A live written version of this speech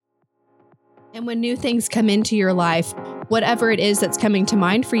And when new things come into your life, whatever it is that's coming to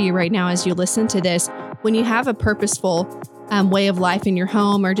mind for you right now as you listen to this, when you have a purposeful way of life in your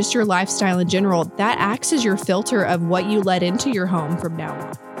home or just your lifestyle in general, that acts as your filter of what you let into your home from now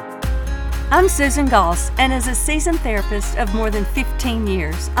on. I'm Susan Goss, and as a seasoned therapist of more than 15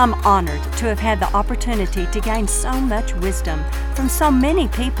 years, I'm honored to have had the opportunity to gain so much wisdom from so many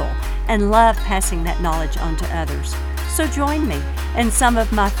people and love passing that knowledge on to others. So join me and some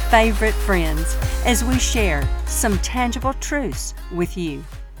of my favorite friends as we share some tangible truths with you.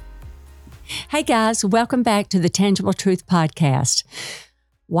 Hey guys, welcome back to the Tangible Truth Podcast.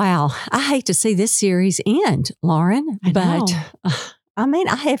 Wow, I hate to see this series end, Lauren, but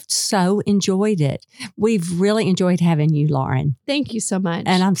I have so enjoyed it. We've really enjoyed having you, Lauren. Thank you so much.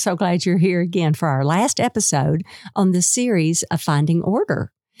 And I'm so glad you're here again for our last episode on the series of Finding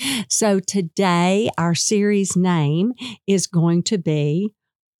Order. So today, our series name is going to be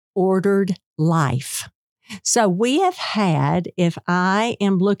Ordered Life. So we have had, if I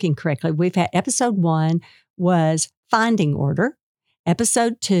am looking correctly, we've had episode 1 was Finding Order,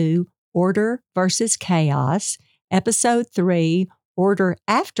 episode 2, Order versus Chaos, episode 3, Order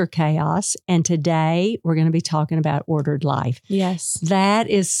after Chaos, and today we're going to be talking about Ordered Life. Yes. That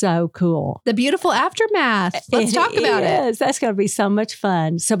is so cool. The beautiful aftermath. Let's talk about it. That's going to be so much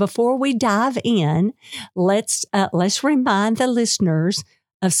fun. So before we dive in, let's remind the listeners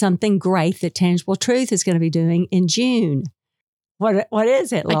of something great that Tangible Truth is going to be doing in June. What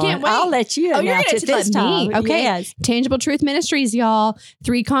is it, Lauren? I can't wait. I'll let you announce it this time. Me. Okay. Yes. Tangible Truth Ministries, y'all.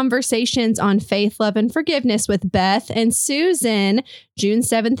 3 conversations on faith, love, and forgiveness with Beth and Susan, June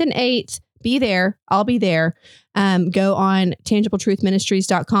 7th and 8th. Be there. I'll be there. Go on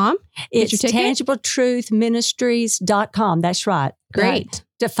tangibletruthministries.com. It's tangibletruthministries.com. That's right. Great.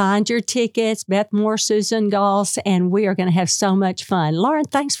 To find your tickets, Beth Moore, Susan Goss, and we are going to have so much fun. Lauren,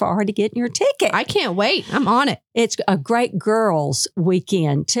 thanks for already getting your ticket. I can't wait. I'm on it. It's a great girls'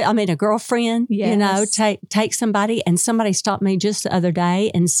 weekend. A girlfriend, yes. take somebody. And somebody stopped me just the other day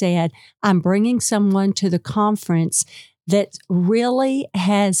and said, I'm bringing someone to the conference that really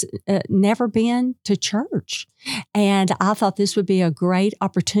has never been to church. And I thought this would be a great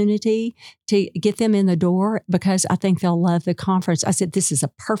opportunity to get them in the door because I think they'll love the conference. I said, this is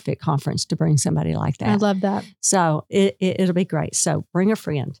a perfect conference to bring somebody like that. I love that. So it'll be great. So bring a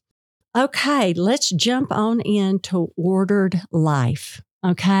friend. Okay, let's jump on into Ordered Life.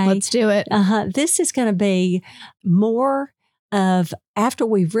 Okay. Let's do it. This is going to be more of after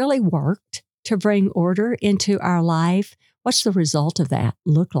we've really worked to bring order into our life. What's the result of that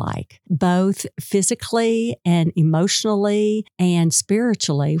look like? Both physically and emotionally and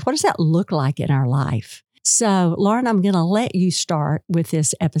spiritually. What does that look like in our life? So, Lauren, I'm going to let you start with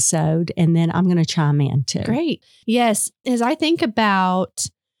this episode and then I'm going to chime in too. Great. Yes. As I think about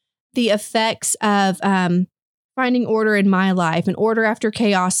the effects of finding order in my life and order after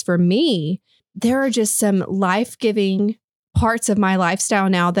chaos for me, there are just some life-giving parts of my lifestyle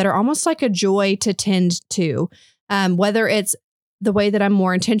now that are almost like a joy to tend to, whether it's the way that I'm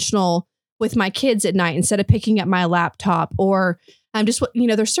more intentional with my kids at night instead of picking up my laptop, or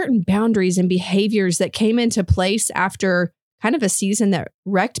there's certain boundaries and behaviors that came into place after kind of a season that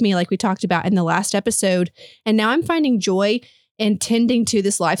wrecked me, like we talked about in the last episode. And now I'm finding joy in tending to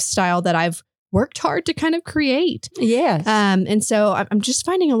this lifestyle that I've worked hard to kind of create. Yes. And so I'm just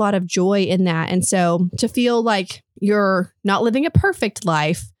finding a lot of joy in that. And so to feel like you're not living a perfect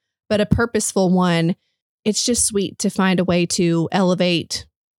life, but a purposeful one, it's just sweet to find a way to elevate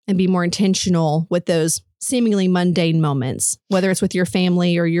and be more intentional with those seemingly mundane moments, whether it's with your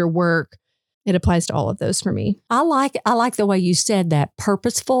family or your work. It applies to all of those for me. I like the way you said that,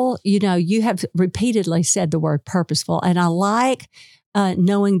 purposeful. You have repeatedly said the word purposeful, and I like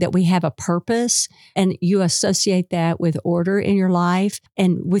knowing that we have a purpose, and you associate that with order in your life.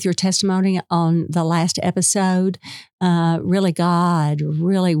 And with your testimony on the last episode, really God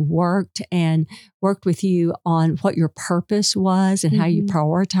really worked with you on what your purpose was and how you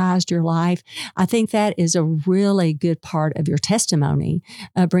prioritized your life. I think that is a really good part of your testimony,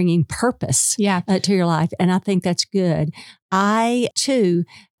 bringing purpose to your life. And I think that's good. I, too,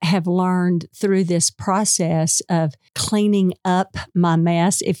 have learned through this process of cleaning up my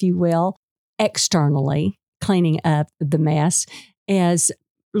mess, if you will, externally cleaning up the mess, is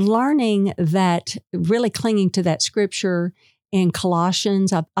learning that, really clinging to that scripture in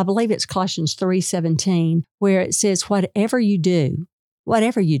Colossians, I believe it's Colossians 3:17, where it says, whatever you do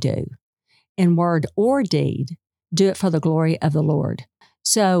in word or deed, do it for the glory of the Lord.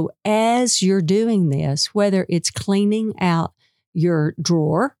 So as you're doing this, whether it's cleaning out your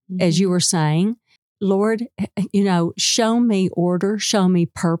drawer, as you were saying, Lord, show me order, show me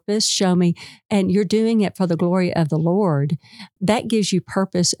purpose, show me, and you're doing it for the glory of the Lord. That gives you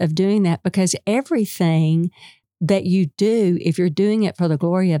purpose of doing that, because everything that you do, if you're doing it for the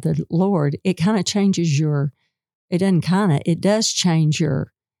glory of the Lord, it kind of changes it does change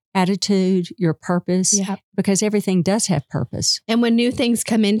your attitude, your purpose, because everything does have purpose. And when new things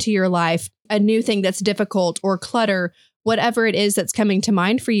come into your life, a new thing that's difficult or clutter, whatever it is that's coming to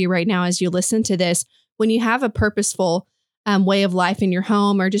mind for you right now as you listen to this, when you have a purposeful way of life in your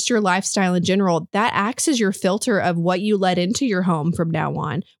home or just your lifestyle in general, that acts as your filter of what you let into your home from now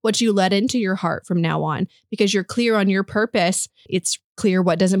on, what you let into your heart from now on, because you're clear on your purpose. It's clear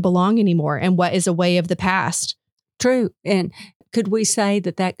what doesn't belong anymore and what is a way of the past. True. And could we say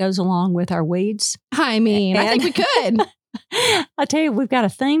that goes along with our weeds? I mean, I think we could. I tell you, we've got a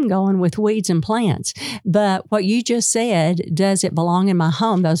theme going with weeds and plants. But what you just said, does it belong in my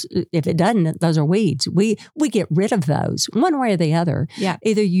home? If it doesn't, those are weeds. We get rid of those one way or the other. Yeah.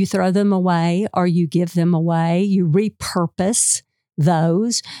 Either you throw them away or you give them away. You repurpose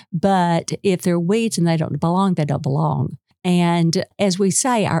those. But if they're weeds and they don't belong, they don't belong. And as we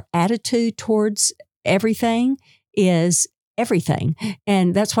say, our attitude towards everything is everything.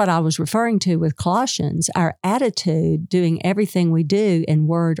 And that's what I was referring to with Colossians, our attitude, doing everything we do in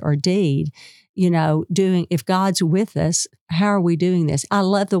word or deed, if God's with us, how are we doing this? I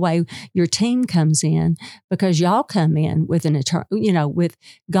love the way your team comes in, because y'all come in with with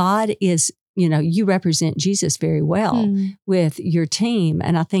God is, you represent Jesus very well with your team.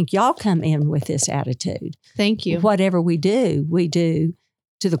 And I think y'all come in with this attitude. Thank you. Whatever we do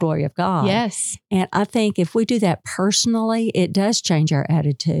to the glory of God. Yes. And I think if we do that personally, it does change our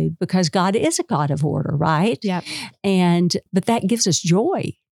attitude, because God is a God of order, right? Yeah. But that gives us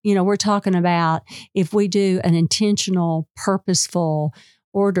joy. We're talking about if we do an intentional, purposeful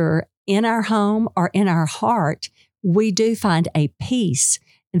order in our home or in our heart, we do find a peace.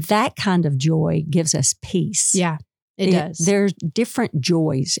 That kind of joy gives us peace. Yeah, it does. There's different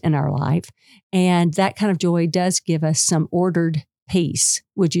joys in our life. And that kind of joy does give us some ordered peace,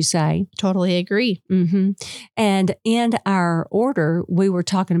 would you say? Totally agree. Mm-hmm. And in our order, we were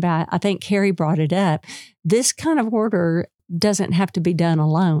talking about, I think Carrie brought it up, this kind of order doesn't have to be done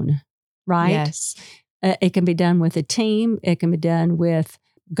alone, right? Yes. It can be done with a team. It can be done with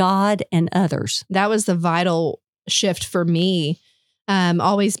God and others. That was the vital shift for me.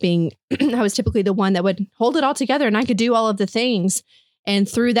 Always being, I was typically the one that would hold it all together and I could do all of the things. And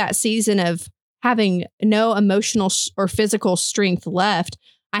through that season of having no emotional or physical strength left,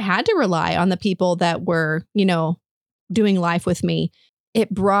 I had to rely on the people that were, doing life with me. It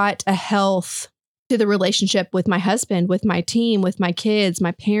brought a health to the relationship with my husband, with my team, with my kids,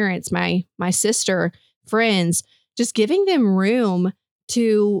 my parents, my sister, friends, just giving them room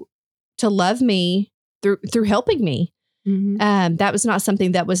to love me through helping me. Mm-hmm. That was not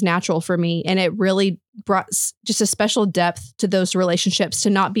something that was natural for me. And it really brought just a special depth to those relationships, to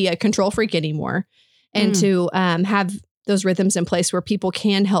not be a control freak anymore and to have those rhythms in place where people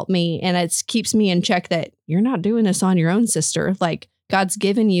can help me. And it keeps me in check that you're not doing this on your own, sister. Like, God's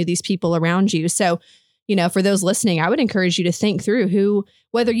given you these people around you. So, for those listening, I would encourage you to think through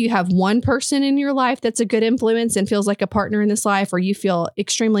whether you have one person in your life that's a good influence and feels like a partner in this life, or you feel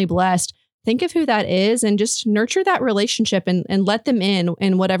extremely blessed. Think of who that is and just nurture that relationship and let them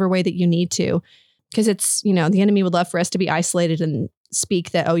in whatever way that you need to. Because it's, the enemy would love for us to be isolated and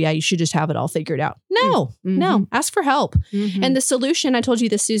speak that, oh yeah, you should just have it all figured out. No, ask for help. Mm-hmm. And the solution, I told you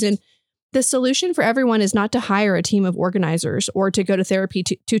this, Susan, the solution for everyone is not to hire a team of organizers or to go to therapy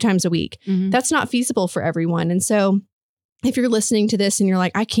two times a week. Mm-hmm. That's not feasible for everyone. And so if you're listening to this and you're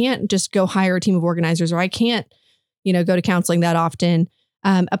like, I can't just go hire a team of organizers, or I can't, go to counseling that often.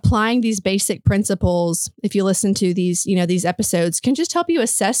 Applying these basic principles, if you listen to these, these episodes, can just help you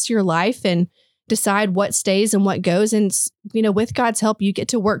assess your life and decide what stays and what goes. And, with God's help, you get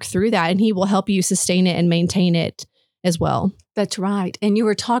to work through that and He will help you sustain it and maintain it as well. That's right. And you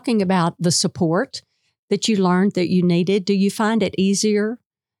were talking about the support that you learned that you needed. Do you find it easier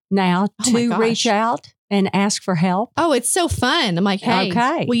now to reach out and ask for help? Oh, it's so fun. I'm like,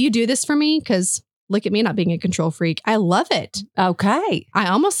 hey, will you do this for me? Because look at me not being a control freak. I love it. Okay. I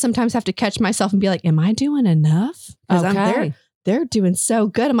almost sometimes have to catch myself and be like, am I doing enough? Because they're doing so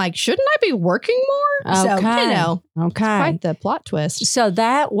good. I'm like, shouldn't I be working more? Okay. So, quite the plot twist. So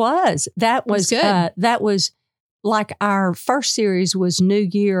that was good. That was like our first series was New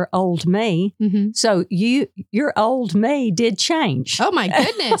Year, Old Me. Mm-hmm. So your old me did change. Oh my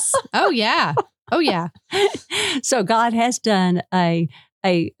goodness. Oh yeah. Oh yeah. So God has done a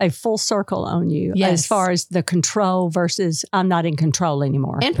a full circle on you Yes. as far as the control versus I'm not in control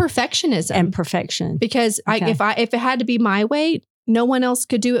anymore. And perfectionism. And perfection. Because Okay. if it had to be my way, no one else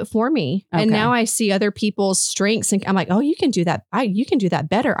could do it for me. And Okay. now I see other people's strengths and I'm like, oh, you can do that. You can do that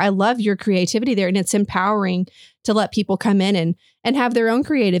better. I love your creativity there. And it's empowering to let people come in and have their own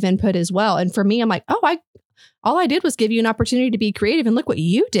creative input as well. And for me, I'm like, all I did was give you an opportunity to be creative and look what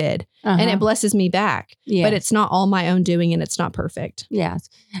you did. And it blesses me back. Yes. But it's not all my own doing and it's not perfect. Yes.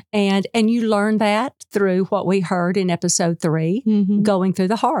 And you learned that through what we heard in episode 3, Mm-hmm. going through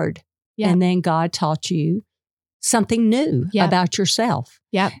the hard. Yeah. And then God taught you something new Yeah. about yourself.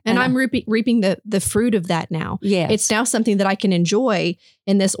 Yeah. And I'm reaping the fruit of that now. Yes. It's now something that I can enjoy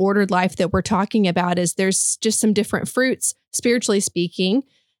in this ordered life that we're talking about. Is there's just some different fruits, spiritually speaking,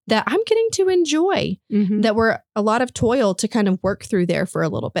 that I'm getting to enjoy, Mhm. that were a lot of toil to kind of work through there for a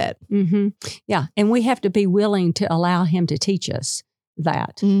little bit. Mm-hmm. Yeah. And we have to be willing to allow him to teach us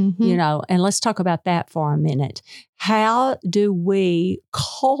that, Mm-hmm. you know, and let's talk about that for a minute. How do we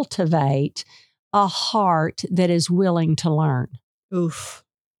cultivate a heart that is willing to learn? Oof.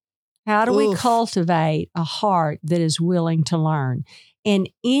 How do we Oof. cultivate a heart that is willing to learn? In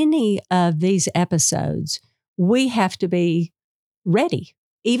any of these episodes, we have to be ready.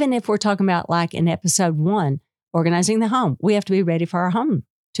 Even if we're talking about like in episode 1, organizing the home, we have to be ready for our home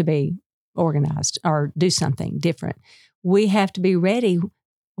to be organized or do something different. We have to be ready.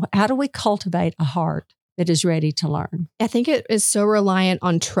 How do we cultivate a heart that is ready to learn? I think it is so reliant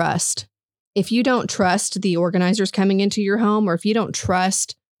on trust. If you don't trust the organizers coming into your home, or if you don't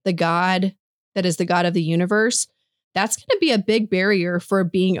trust the God that is the God of the universe, that's going to be a big barrier for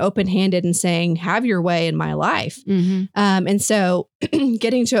being open-handed and saying, have your way in my life. Mm-hmm. And so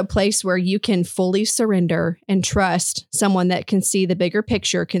getting to a place where you can fully surrender and trust someone that can see the bigger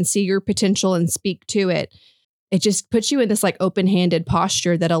picture, can see your potential and speak to it. It just puts you in this like open-handed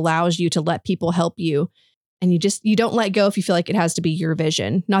posture that allows you to let people help you. And you don't let go if you feel like it has to be your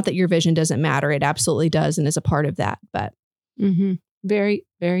vision. Not that your vision doesn't matter. It absolutely does and is a part of that. But Mm-hmm. Very,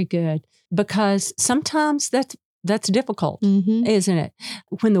 very good. Because sometimes that's difficult, mm-hmm. isn't it?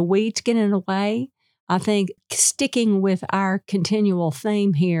 When the weeds get in the way, I think sticking with our continual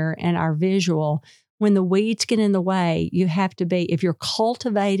theme here and our visual, when the weeds get in the way, you have to be, if you're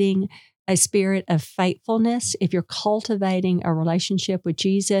cultivating a spirit of faithfulness, if you're cultivating a relationship with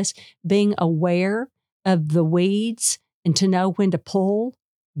Jesus, being aware of the weeds and to know when to pull,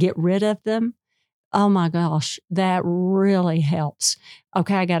 get rid of them. Oh my gosh, that really helps.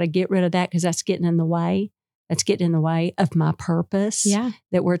 Okay, I got to get rid of that because that's getting in the way. That's getting in the way of my purpose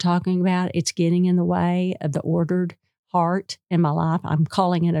that we're talking about. It's getting in the way of the ordered heart in my life. I'm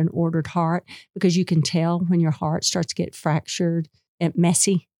calling it an ordered heart because you can tell when your heart starts to get fractured and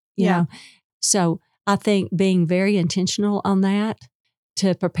messy, you know. So I think being very intentional on that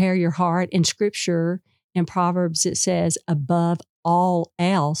to prepare your heart. In Scripture, in Proverbs, it says, above all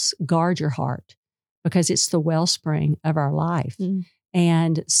else, guard your heart because it's the wellspring of our life. Mm.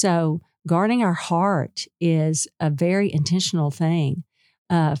 And so guarding our heart is a very intentional thing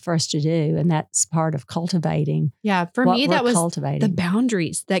for us to do. And that's part of cultivating. Yeah. For what me, we're that was cultivating. the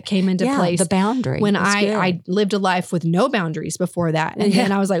boundaries that came into place. The boundary. When That's good. I lived a life with no boundaries before that. And Yeah.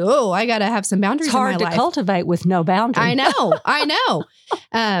 then I was like, oh, I got to have some boundaries It's hard in to my life. cultivate with no boundary. I know.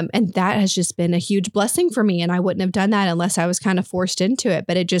 And that has just been a huge blessing for me. And I wouldn't have done that unless I was kind of forced into it.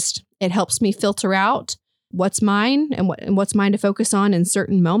 But it helps me filter out what's mine and what's mine to focus on in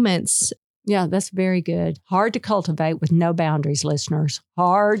certain moments. Yeah, that's very good. Hard to cultivate with no boundaries, listeners.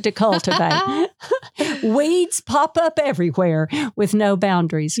 Hard to cultivate. Weeds pop up everywhere with no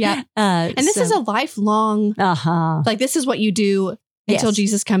boundaries. Yeah. And this is a lifelong, like this is what you do until Yes.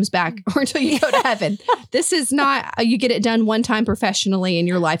 Jesus comes back or until you go to heaven. This is not, you get it done one time professionally and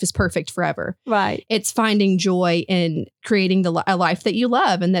your life is perfect forever. Right. It's finding joy in creating a life that you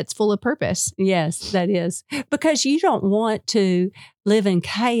love and that's full of purpose. Yes, that is. Because you don't want to live in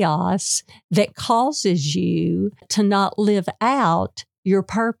chaos that causes you to not live out your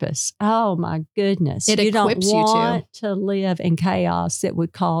purpose. Oh my goodness. It you don't equips you to. want to live in chaos that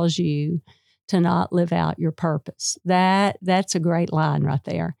would cause you to not live out your purpose. That's a great line right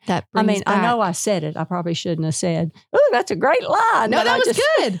there. That I brings mean, I know I said it. I probably shouldn't have said, oh, that's a great line. No, but that I was just-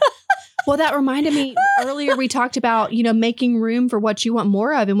 good. Well, that reminded me earlier we talked about, making room for what you want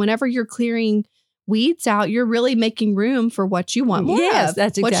more of. And whenever you're clearing weeds out, you're really making room for what you want more Yes, of.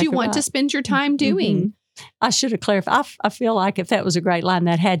 that's what you exactly want to right. spend your time doing. Mhm. I should have clarified. I feel like if that was a great line,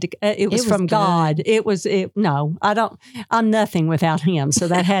 that had to. It was was from good. God. No, I don't. I'm nothing without Him, so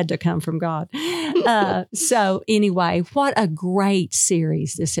that had to come from God. So anyway, what a great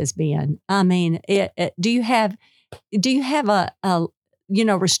series this has been. I mean, do you have a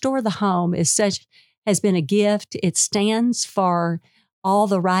Restore the Home has been a gift. It stands for all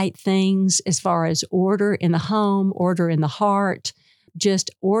the right things as far as order in the home, order in the heart, just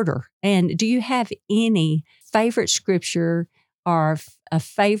order. And do you have any favorite scripture or a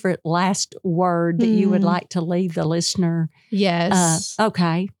favorite last word that you would like to leave the listener? Yes.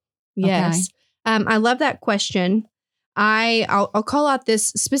 Okay. Yes. Okay. I love that question. I'll call out this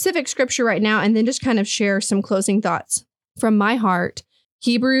specific scripture right now and then just kind of share some closing thoughts from my heart.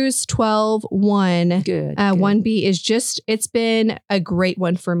 Hebrews 12:1. Good. 1b is it's been a great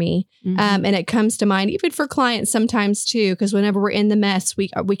one for me. Mm-hmm. And it comes to mind even for clients sometimes too, because whenever we're in the mess, we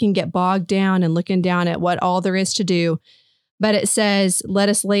can get bogged down and looking down at what all there is to do. But it says, let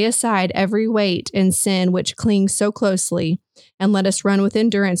us lay aside every weight and sin which clings so closely, and let us run with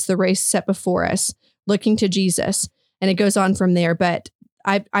endurance the race set before us, looking to Jesus. And it goes on from there. But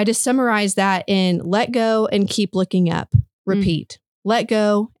I just summarize that in let go and keep looking up. Repeat. Let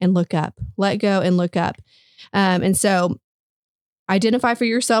go and look up. Let go and look up. And so identify for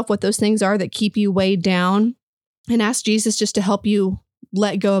yourself what those things are that keep you weighed down, and ask Jesus just to help you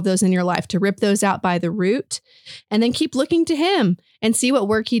let go of those in your life, to rip those out by the root, and then keep looking to him and see what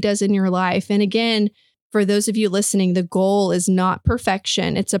work he does in your life. And again, for those of you listening, the goal is not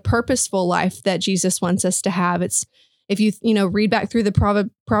perfection. It's a purposeful life that Jesus wants us to have. It's, if you read back through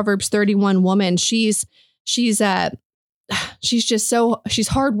the Proverbs 31 woman, she's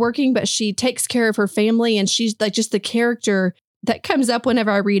hardworking, but she takes care of her family. And she's like just the character that comes up whenever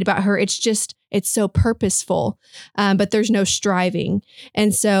I read about her. It's so purposeful, but there's no striving.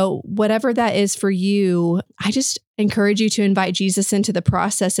 And so whatever that is for you, I just encourage you to invite Jesus into the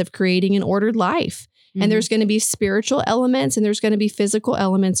process of creating an ordered life. Mm-hmm. And there's going to be spiritual elements and there's going to be physical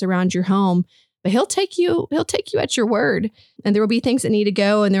elements around your home, but he'll take you at your word. And there will be things that need to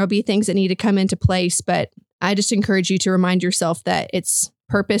go and there will be things that need to come into place. But I just encourage you to remind yourself that it's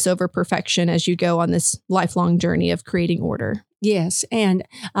purpose over perfection as you go on this lifelong journey of creating order. Yes. And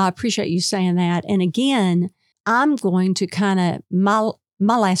I appreciate you saying that. And again, I'm going to my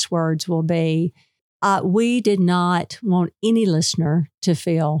last words will be, we did not want any listener to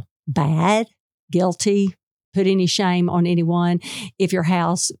feel bad, guilty, put any shame on anyone. If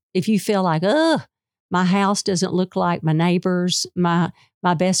you feel like, my house doesn't look like my neighbor's, my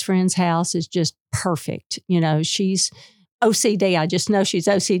best friend's house is just perfect. She's OCD. I just know she's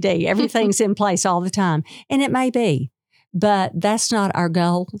OCD. Everything's in place all the time. And it may be. But that's not our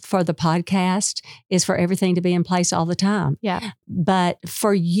goal for the podcast, is for everything to be in place all the time. Yeah. But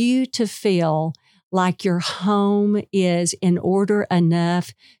for you to feel like your home is in order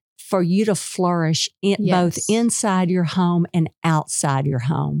enough for you to flourish both inside your home and outside your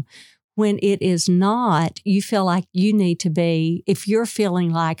home. When it is not, you feel like you need to be, if you're feeling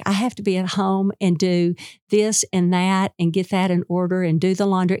like I have to be at home and do this and that and get that in order and do the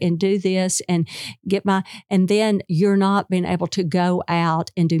laundry and do this and and then you're not being able to go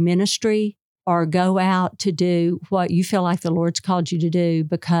out and do ministry or go out to do what you feel like the Lord's called you to do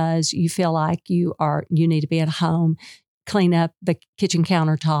because you feel like you need to be at home, clean up the kitchen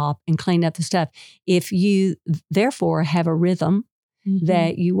countertop and clean up the stuff. If you therefore have a rhythm, mm-hmm.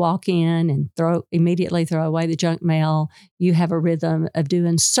 that you walk in and immediately throw away the junk mail. You have a rhythm of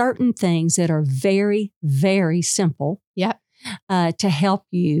doing certain things that are very, very simple. Yep. To help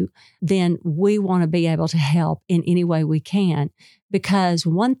you, then we want to be able to help in any way we can, because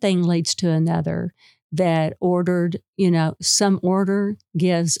one thing leads to another. That some order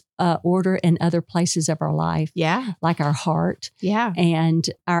gives order in other places of our life. Yeah. Like our heart. Yeah. And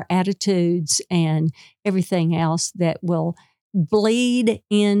our attitudes and everything else that will bleed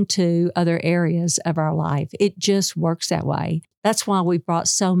into other areas of our life. It just works that way. That's why we brought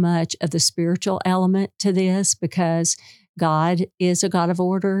so much of the spiritual element to this, because God is a God of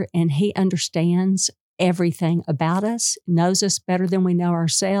order and he understands everything about us, knows us better than we know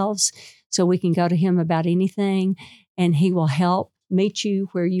ourselves. So we can go to him about anything and he will help meet you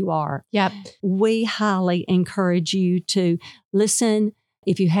where you are. Yep. We highly encourage you to listen,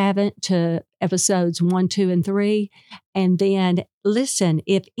 if you haven't, to episodes 1, 2, and 3. And then listen,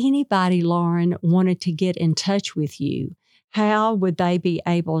 if anybody, Lauren, wanted to get in touch with you, how would they be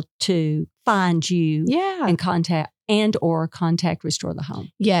able to find you and contact Restore the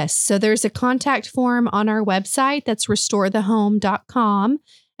Home? Yes. So there's a contact form on our website. That's restorethehome.com.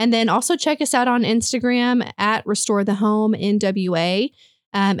 And then also check us out on Instagram at Restore the Home NWA.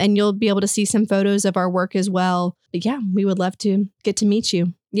 And you'll be able to see some photos of our work as well. But yeah, we would love to get to meet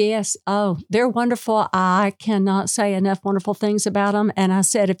you. Yes. Oh, they're wonderful. I cannot say enough wonderful things about them. And I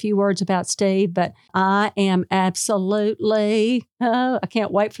said a few words about Steve, but I am absolutely, I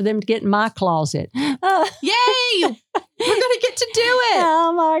can't wait for them to get in my closet. Yay! We're going to get to do it.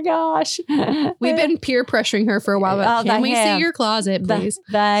 Oh my gosh. We've been peer pressuring her for a while. But can we see your closet, please?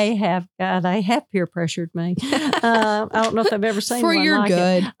 They have peer pressured me. I don't know if I've ever seen for one your like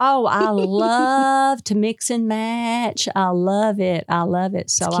good. It. Oh, I love to mix and match. I love it.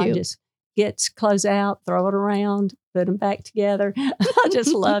 So I just get clothes out, throw it around, put them back together. I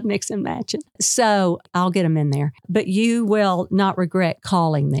just love mix and matching. So I'll get them in there. But you will not regret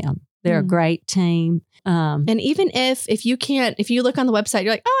calling them. They're a great team. And even if you look on the website,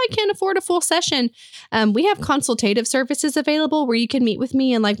 you're like, oh, I can't afford a full session. We have consultative services available where you can meet with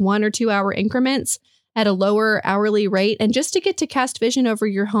me in like 1 or 2 hour increments at a lower hourly rate. And just to get to cast vision over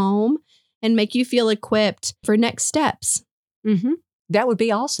your home and make you feel equipped for next steps. Mm-hmm. That would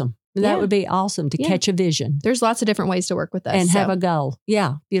be awesome. That would be awesome to catch a vision. There's lots of different ways to work with us. And have a goal.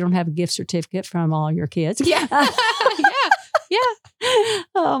 Yeah. You don't have a gift certificate from all your kids. Yeah. Yeah.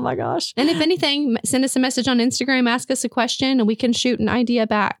 Oh my gosh. And if anything, send us a message on Instagram, ask us a question, and we can shoot an idea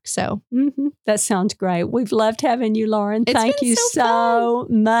back. So that sounds great. We've loved having you, Lauren. Thank you so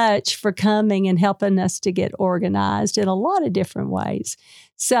much for coming and helping us to get organized in a lot of different ways.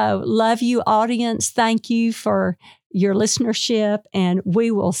 So love you, audience. Thank you for your listenership, and we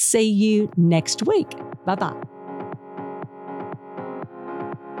will see you next week. Bye-bye.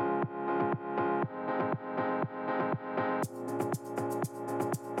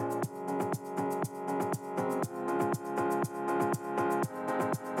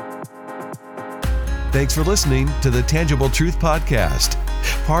 Thanks for listening to the Tangible Truth Podcast,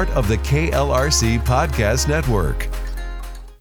 part of the KLRC Podcast Network.